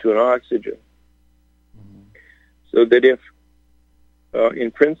bonded to an oxygen. Mm-hmm. So that if,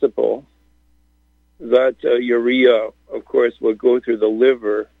 in principle, that urea, of course, will go through the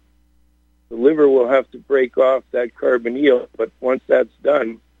liver will have to break off that carbonyl, but once that's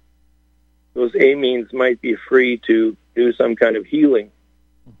done, those amines might be free to do some kind of healing.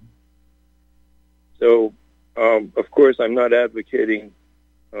 Mm-hmm. So, of course, I'm not advocating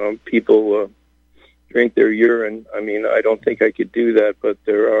people drink their urine. I mean, I don't think I could do that, but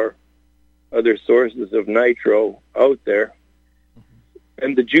there are other sources of nitro out there. Mm-hmm.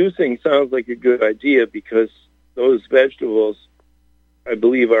 And the juicing sounds like a good idea because those vegetables, I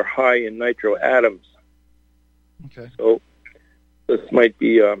believe, are high in nitro atoms. Okay. So this might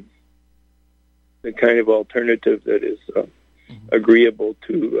be the kind of alternative that is agreeable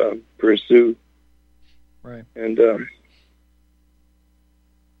to pursue. Right. And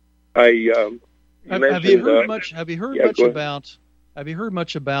have you heard much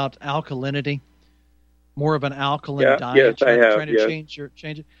about alkalinity? More of an alkaline diet. Yes, I have. Trying to change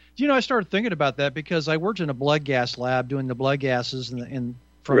it. I started thinking about that because I worked in a blood gas lab doing the blood gases from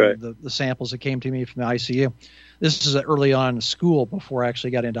the samples that came to me from the ICU. This is early on in school before I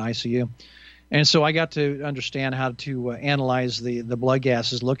actually got into ICU. And so I got to understand how to analyze the blood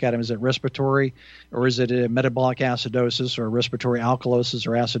gases, look at them. Is it respiratory, or is it a metabolic acidosis, or respiratory alkalosis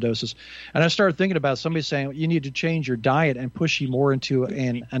or acidosis? And I started thinking about somebody saying, you need to change your diet and push you more into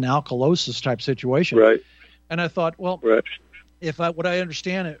an alkalosis type situation. Right. And I thought, well, what I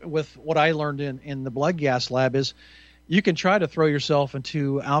understand with what I learned in the blood gas lab is you can try to throw yourself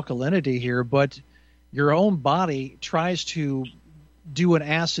into alkalinity here, but your own body tries to do an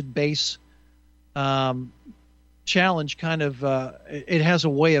acid-base challenge, kind of it has a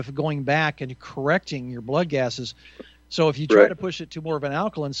way of going back and correcting your blood gases. So if you try to push it to more of an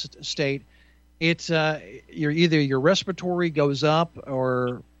alkaline state, it's your respiratory goes up,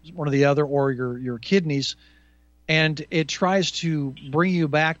 or one or the other, or your kidneys, and it tries to bring you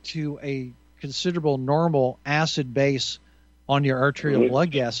back to a considerable normal acid base on your arterial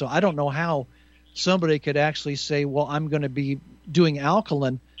blood gas. So I don't know how somebody could actually say, well, I'm going to be doing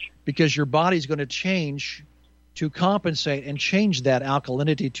alkaline, because your body's going to change to compensate and change that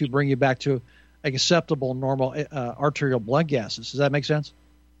alkalinity to bring you back to acceptable normal arterial blood gases. Does that make sense?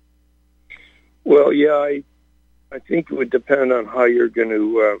 Well, yeah, I think it would depend on how you're going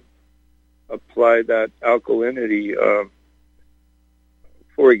to apply that alkalinity.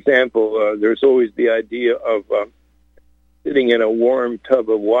 For example, there's always the idea of sitting in a warm tub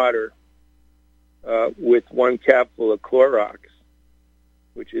of water with 1 capful of Clorox,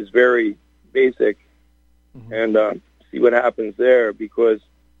 which is very basic, and see what happens there. Because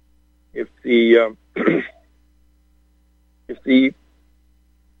if the if the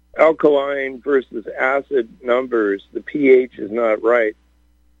alkaline versus acid numbers, the pH is not right,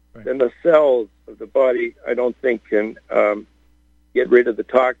 then the cells of the body, I don't think, can get rid of the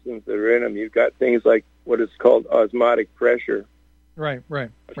toxins that are in them. You've got things like what is called osmotic pressure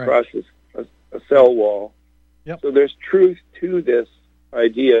across a cell wall. Yep. So there's truth to this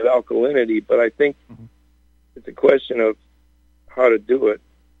idea of alkalinity, but I think it's a question of how to do it.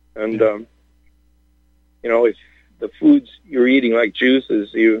 And, if the foods you're eating, like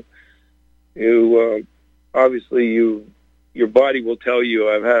juices, obviously your body will tell you,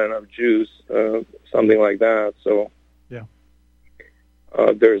 I've had enough juice, something like that. So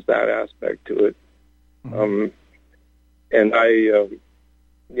there's that aspect to it. And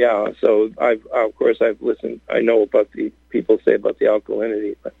so of course I've listened. I know about the people say about the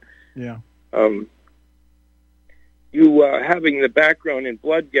alkalinity, but you having the background in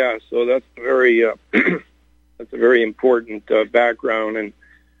blood gas, so that's very that's a very important background, and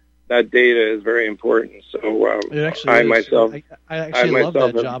that data is very important. So I myself love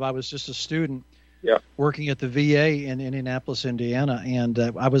that job. I was just a student working at the VA in Indianapolis, Indiana, and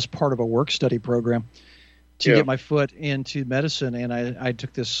I was part of a work study program to get my foot into medicine, and I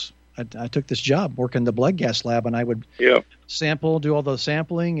took this job working the blood gas lab, and I would sample, do all the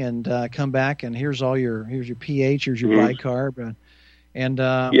sampling, and come back, and here's your pH, here's your bicarb, and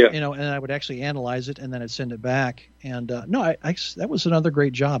I would actually analyze it, and then I'd send it back. And that was another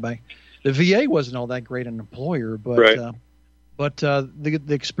great job. The VA wasn't all that great an employer, but the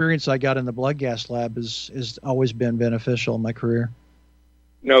experience I got in the blood gas lab has always been beneficial in my career.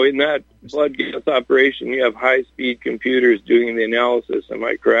 Now, in that blood gas operation, you have high-speed computers doing the analysis. Am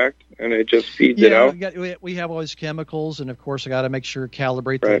I correct? And it just feeds it out? Yeah, we have all these chemicals, and, of course, I got to make sure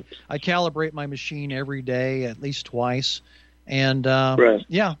calibrate I calibrate my machine every day, at least twice. And,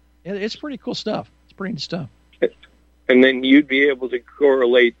 it's pretty cool stuff. It's pretty neat stuff. And then you'd be able to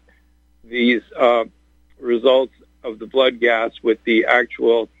correlate these results of the blood gas with the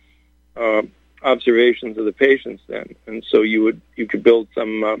actual observations of the patients then, and so you could build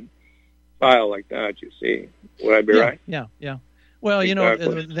some file like that. You see, would I be right? Yeah. Well,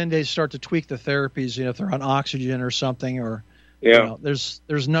 exactly. Then they start to tweak the therapies. If they're on oxygen or something, or there's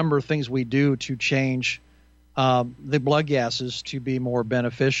a number of things we do to change the blood gases to be more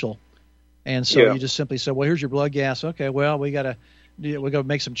beneficial. And so you just simply say, well, here's your blood gas. Okay, well, we got to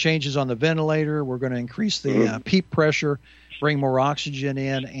make some changes on the ventilator. We're going to increase the PEEP pressure, bring more oxygen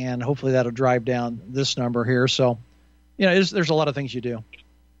in, and hopefully that'll drive down this number here. So, there's a lot of things you do.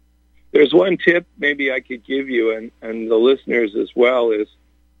 There's one tip maybe I could give you and the listeners as well is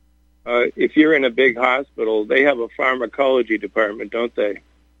if you're in a big hospital, they have a pharmacology department, don't they?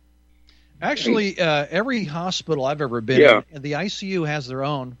 Actually, every hospital I've ever been in, the ICU has their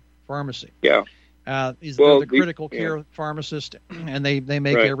own pharmacy. Yeah. They're the critical care pharmacist, and they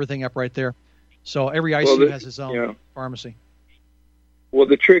make everything up right there. So every ICU has its own pharmacy. Well,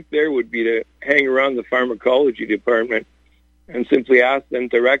 the trick there would be to hang around the pharmacology department and simply ask them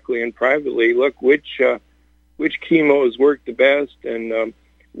directly and privately, look, which chemos work the best, and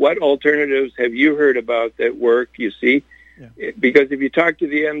what alternatives have you heard about that work, you see? Yeah. Because if you talk to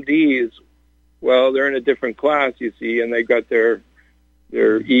the MDs, well, they're in a different class, you see, and they've got their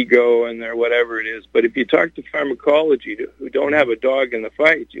ego and their whatever it is. But if you talk to pharmacology who don't have a dog in the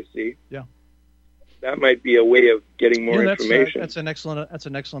fight, you see, that might be a way of getting more information. That's an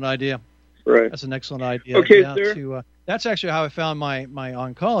excellent idea. Right. That's an excellent idea. Okay, sir. That's actually how I found my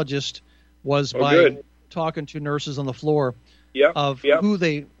oncologist was by talking to nurses on the floor of who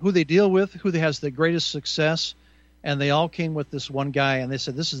they deal with, who has the greatest success, and they all came with this one guy, and they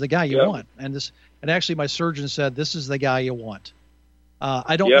said, "This is the guy you want." And actually, my surgeon said, "This is the guy you want."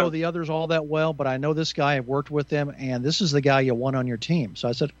 I don't know the others all that well, but I know this guy. I've worked with him, and this is the guy you want on your team. So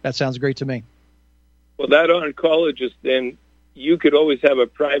I said, that sounds great to me. Well, that oncologist, then you could always have a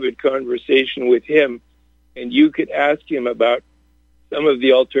private conversation with him, and you could ask him about some of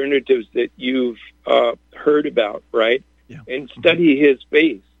the alternatives that you've heard about, right? Yeah. And study his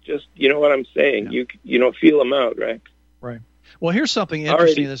face. Just, you know what I'm saying? Yeah. Feel him out, right? Right. Well, here's something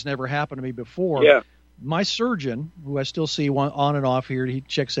interesting that's never happened to me before. Yeah. My surgeon, who I still see on and off here, he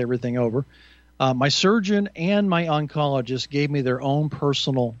checks everything over. My surgeon and my oncologist gave me their own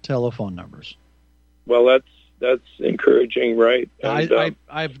personal telephone numbers. Well, that's encouraging, right? And,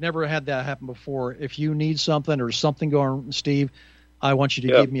 I've never had that happen before. If you need something or something going on, Steve, I want you to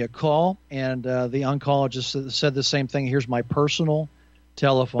give me a call. And the oncologist said the same thing. Here's my personal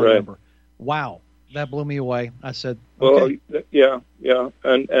telephone number. Wow, that blew me away. I said, okay. Well, yeah,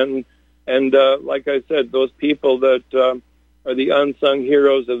 and like I said, those people that are the unsung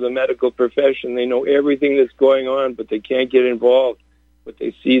heroes of the medical profession. They know everything that's going on, but they can't get involved. But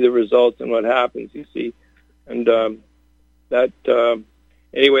they see the results and what happens. You see. And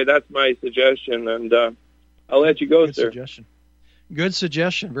anyway, that's my suggestion, and I'll let you go, Good sir. Good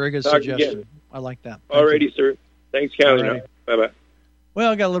suggestion. Very good suggestion. Again. I like that. All righty, sir. Thanks, County. Bye-bye.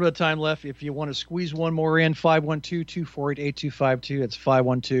 Well, I got a little bit of time left. If you want to squeeze one more in, 512-248-8252. That's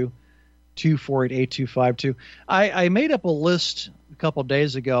 512-248-8252. I made up a list a couple of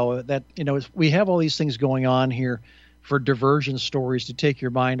days ago that, we have all these things going on here for diversion stories to take your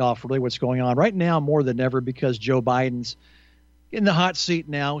mind off really what's going on right now more than ever, because Joe Biden's in the hot seat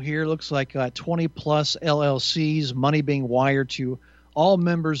now. Here looks like 20 plus LLCs, money being wired to all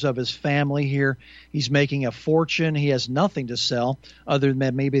members of his family here. He's making a fortune. He has nothing to sell other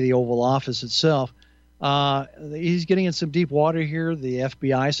than maybe the Oval Office itself. He's getting in some deep water here. The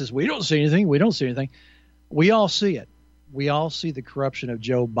FBI says, we don't see anything. We all see it. We all see the corruption of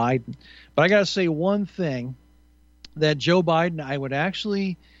Joe Biden. But I got to say one thing, that Joe Biden, I would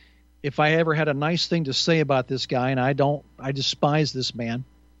actually, if I ever had a nice thing to say about this guy, and I despise this man,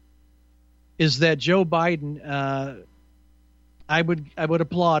 is that Joe Biden, I would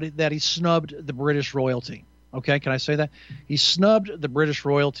applaud that he snubbed the British royalty. Okay, can I say that? He snubbed the British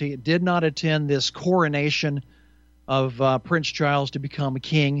royalty, did not attend this coronation of Prince Charles to become a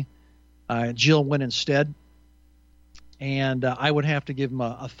king. Jill went instead. And I would have to give him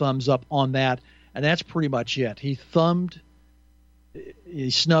a thumbs up on that. And that's pretty much it. He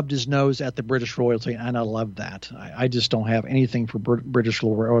snubbed his nose at the British royalty, and I love that. I just don't have anything for British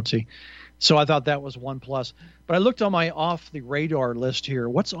royalty. So I thought that was one plus. But I looked on my off-the-radar list here.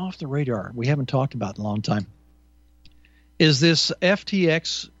 What's off the radar? We haven't talked about in a long time. Is this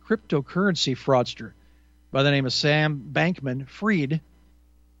FTX cryptocurrency fraudster by the name of Sam Bankman-Fried.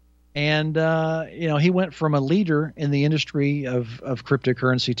 And, he went from a leader in the industry of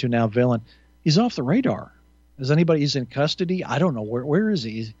cryptocurrency to now villain. He's off the radar. He's in custody? I don't know. Where is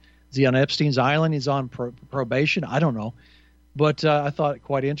he? Is he on Epstein's Island? He's on probation? I don't know. But I thought it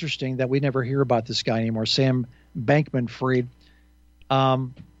quite interesting that we never hear about this guy anymore, Sam Bankman-Fried.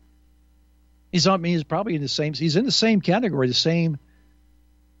 He's probably in the same. He's in the same category and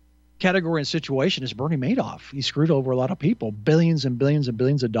situation as Bernie Madoff. He screwed over a lot of people, billions and billions and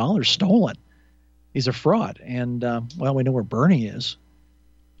billions of dollars stolen. He's a fraud, and we know where Bernie is.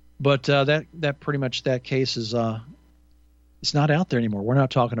 But that pretty much that case is it's not out there anymore. We're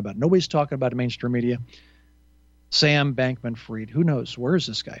not talking about it. Nobody's talking about it in mainstream media. Sam Bankman-Fried. Who knows? Where is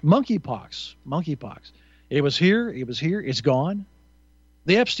this guy? Monkeypox. It was here. It's gone.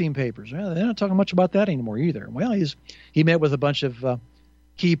 The Epstein papers. Well, they're not talking much about that anymore either. Well, he met with a bunch of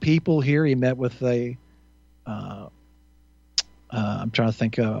key people here. He met with I'm trying to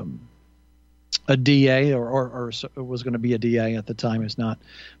think. A DA or it was going to be a DA at the time. It's not.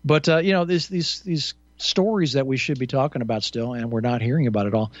 But, these stories that we should be talking about still, and we're not hearing about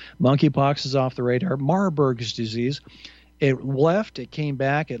it all. Monkeypox is off the radar. Marburg's disease. It left. It came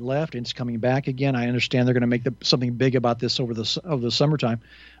back. It left. And it's coming back again. I understand they're going to make something big about this over the summertime.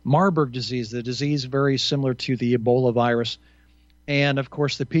 Marburg disease, the disease very similar to the Ebola virus. And, of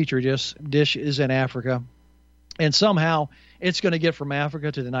course, the Petri dish is in Africa. And somehow it's going to get from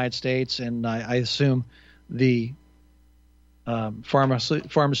Africa to the United States, and I assume the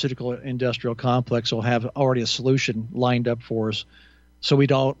pharmaceutical industrial complex will have already a solution lined up for us, so we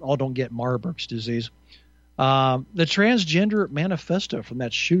all don't get Marburg's disease. The transgender manifesto from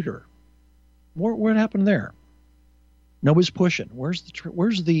that shooter, what happened there? Nobody's pushing.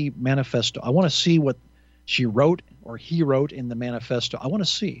 Where's the manifesto? I want to see what she wrote or he wrote in the manifesto. I want to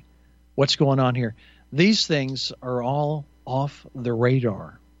see what's going on here. These things are all off the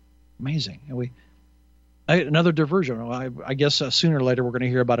radar. Amazing. Another diversion. I guess sooner or later we're going to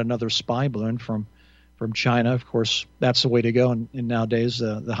hear about another spy balloon from China. Of course, that's the way to go in nowadays,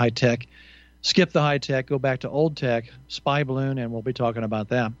 the high tech. Skip the high tech, go back to old tech, spy balloon, and we'll be talking about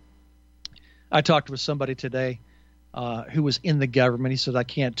that. I talked with somebody today who was in the government. He said, I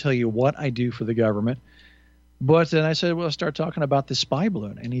can't tell you what I do for the government. But then I said, well, start talking about the spy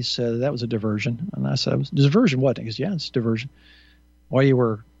balloon. And he said, that was a diversion. And I said, diversion what? He goes, yeah, it's diversion. While you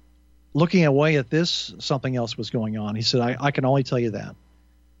were looking away at this, something else was going on. He said, I can only tell you that.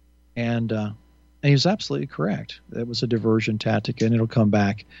 And he was absolutely correct. It was a diversion tactic, and it'll come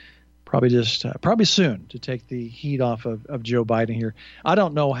back probably soon to take the heat off of Joe Biden here. I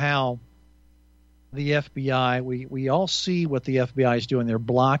don't know how the FBI, we all see what the FBI is doing.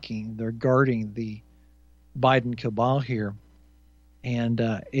 They're guarding the Biden cabal here. And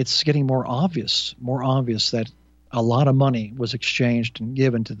it's getting more obvious that a lot of money was exchanged and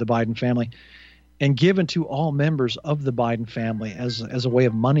given to the Biden family and given to all members of the Biden family as a way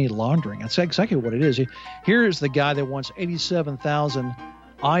of money laundering. That's exactly what it is. Here is the guy that wants 87,000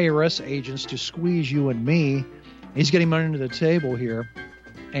 IRS agents to squeeze you and me. He's getting money under the table here,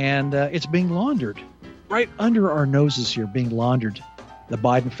 and it's being laundered right under our noses here, being laundered. The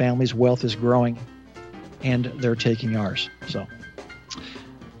Biden family's wealth is growing, and they're taking ours. So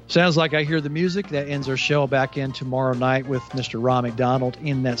sounds like I hear the music. That ends our show. Back in tomorrow night with Mr. Ron McDonald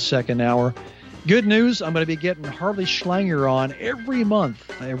in that second hour. Good news, I'm going to be getting Harley Schlanger on every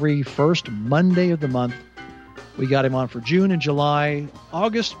month, every first Monday of the month. We got him on for June and July.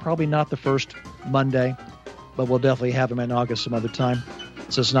 August, probably not the first Monday, but we'll definitely have him in August some other time.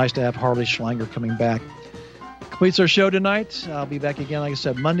 So it's nice to have Harley Schlanger coming back. Completes our show tonight. I'll be back again, like I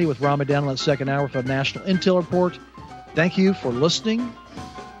said, Monday with Ron McDonald at second hour for the National Intel Report. Thank you for listening.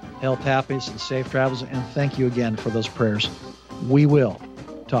 Health, happiness, and safe travels. And thank you again for those prayers. We will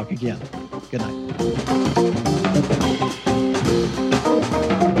talk again. Good night.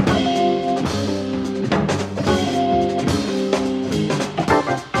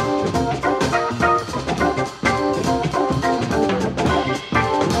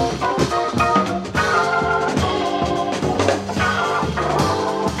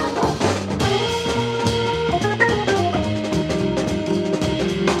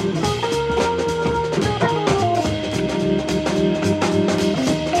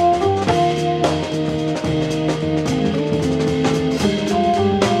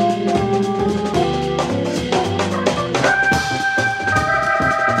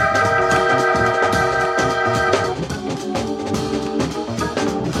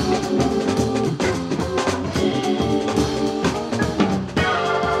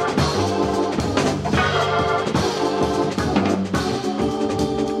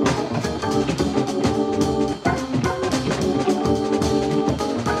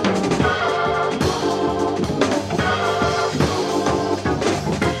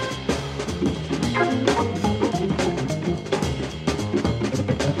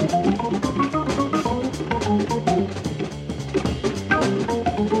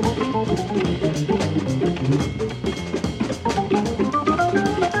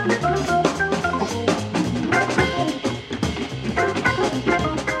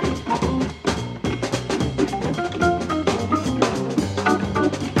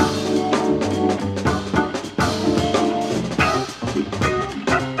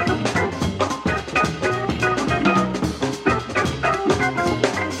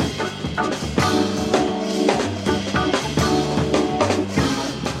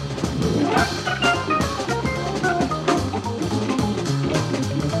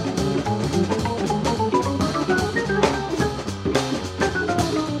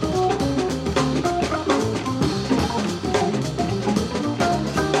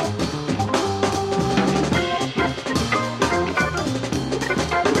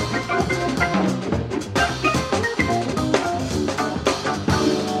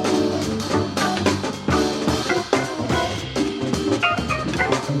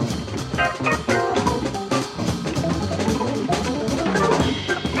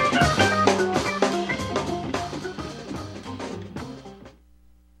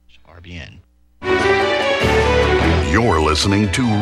 Listening to